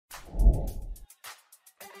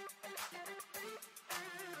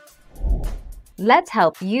Let's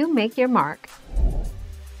help you make your mark.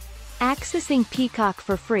 Accessing Peacock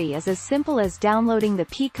for free is as simple as downloading the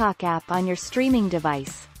Peacock app on your streaming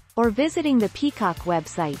device, or visiting the Peacock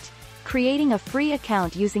website, creating a free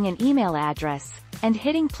account using an email address, and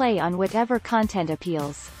hitting play on whatever content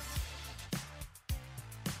appeals.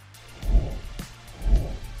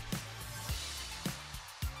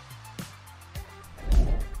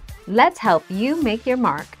 Let's help you make your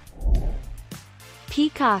mark.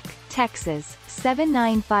 Peacock, Texas,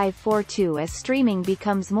 79542. As streaming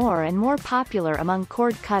becomes more and more popular among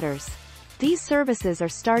cord cutters, these services are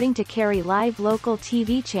starting to carry live local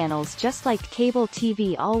TV channels just like cable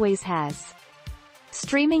TV always has.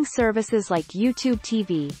 Streaming services like YouTube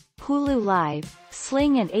TV, Hulu Live,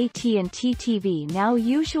 Sling and AT&T TV now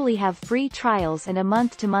usually have free trials and a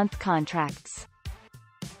month-to-month contracts.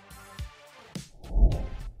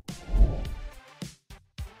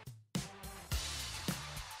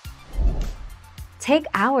 Take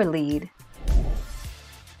our lead.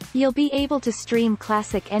 You'll be able to stream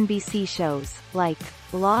classic NBC shows, like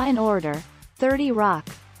Law & Order, 30 Rock,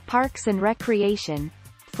 Parks and Recreation,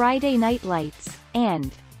 Friday Night Lights,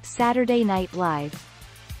 and Saturday Night Live.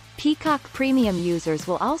 Peacock Premium users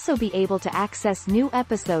will also be able to access new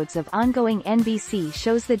episodes of ongoing NBC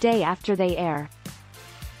shows the day after they air.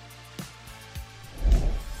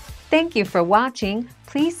 Thank you for watching.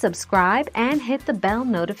 Please subscribe and hit the bell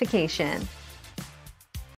notification.